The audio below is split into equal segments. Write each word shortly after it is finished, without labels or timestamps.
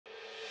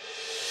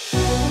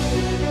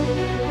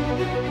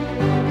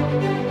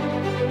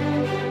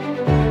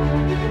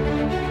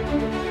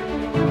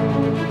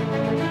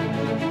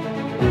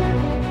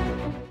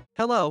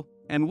Hello,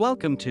 and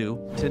welcome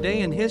to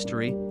Today in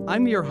History.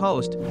 I'm your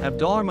host,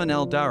 Abdulrahman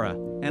Eldara,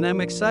 and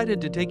I'm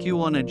excited to take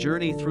you on a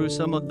journey through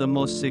some of the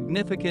most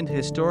significant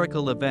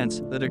historical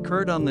events that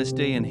occurred on this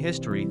day in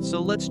history,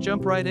 so let's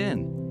jump right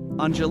in.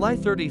 On July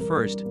 31,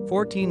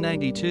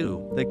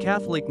 1492, the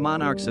Catholic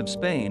monarchs of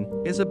Spain,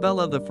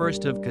 Isabella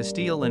I of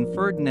Castile and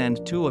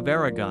Ferdinand II of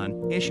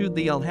Aragon, issued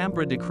the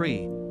Alhambra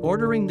decree,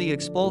 ordering the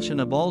expulsion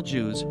of all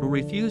Jews who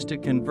refused to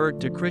convert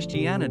to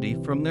Christianity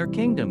from their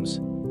kingdoms.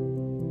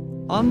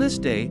 On this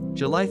day,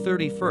 July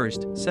 31,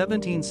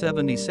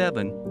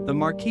 1777, the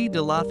Marquis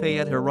de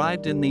Lafayette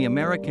arrived in the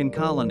American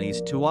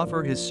colonies to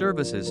offer his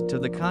services to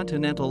the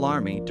Continental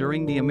Army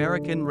during the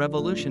American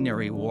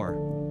Revolutionary War.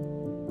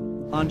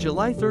 On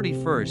July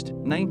 31,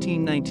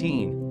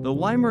 1919, the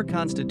Weimar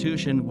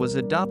Constitution was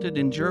adopted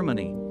in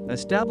Germany,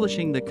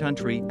 establishing the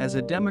country as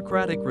a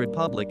democratic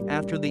republic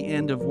after the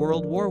end of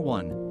World War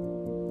I.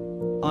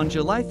 On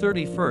July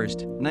 31,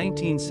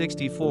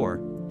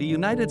 1964, the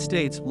United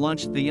States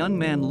launched the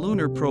unmanned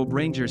lunar probe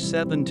Ranger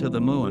 7 to the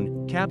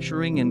moon,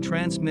 capturing and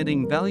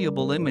transmitting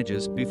valuable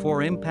images before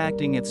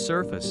impacting its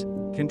surface,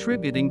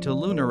 contributing to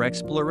lunar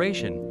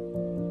exploration.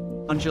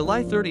 On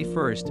July 31,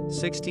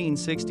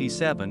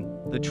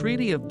 1667, the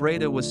Treaty of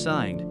Breda was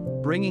signed,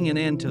 bringing an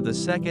end to the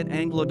Second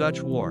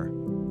Anglo-Dutch War.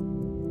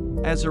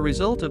 As a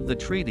result of the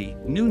treaty,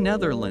 New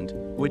Netherland,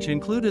 which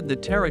included the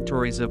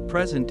territories of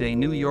present-day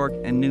New York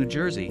and New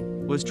Jersey,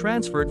 was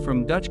transferred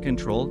from Dutch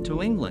control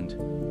to England.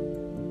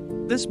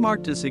 This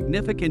marked a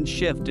significant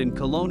shift in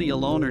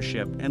colonial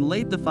ownership and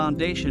laid the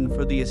foundation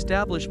for the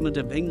establishment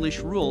of English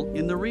rule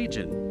in the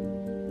region.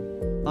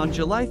 On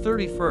July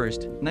 31,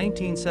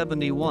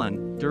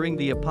 1971, during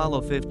the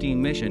Apollo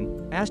 15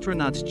 mission,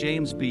 astronauts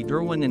James B.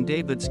 Irwin and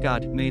David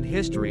Scott made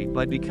history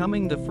by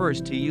becoming the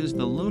first to use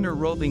the Lunar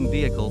Roving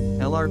Vehicle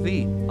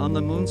 (LRV) on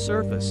the moon's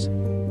surface.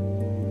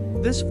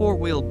 This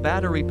four-wheeled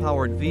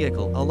battery-powered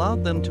vehicle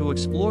allowed them to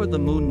explore the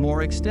moon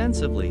more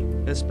extensively,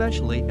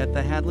 especially at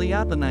the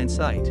Hadley-Apennine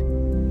site.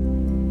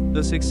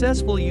 The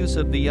successful use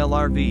of the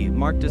LRV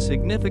marked a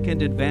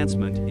significant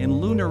advancement in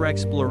lunar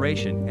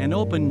exploration and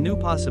opened new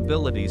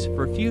possibilities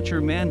for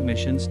future manned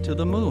missions to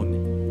the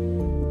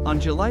moon. On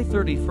July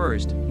 31,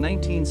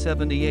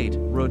 1978,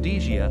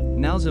 Rhodesia,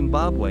 now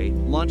Zimbabwe,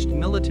 launched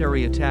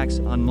military attacks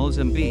on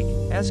Mozambique,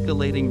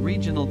 escalating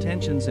regional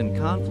tensions and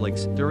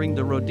conflicts during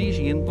the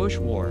Rhodesian Bush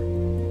War.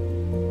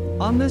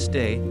 On this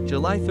day,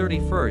 July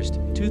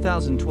 31,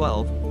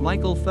 2012,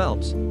 Michael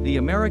Phelps, the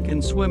American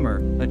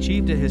swimmer,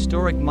 achieved a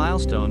historic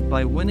milestone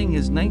by winning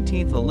his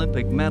 19th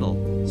Olympic medal,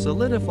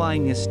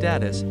 solidifying his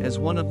status as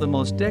one of the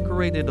most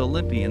decorated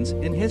Olympians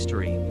in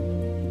history.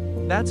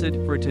 That's it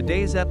for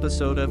today's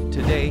episode of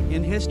Today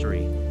in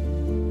History.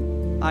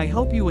 I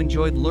hope you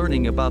enjoyed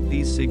learning about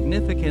these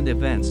significant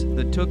events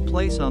that took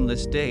place on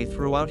this day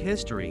throughout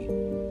history.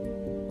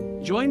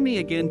 Join me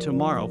again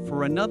tomorrow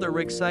for another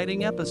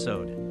exciting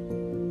episode.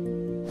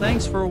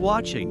 Thanks for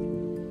watching.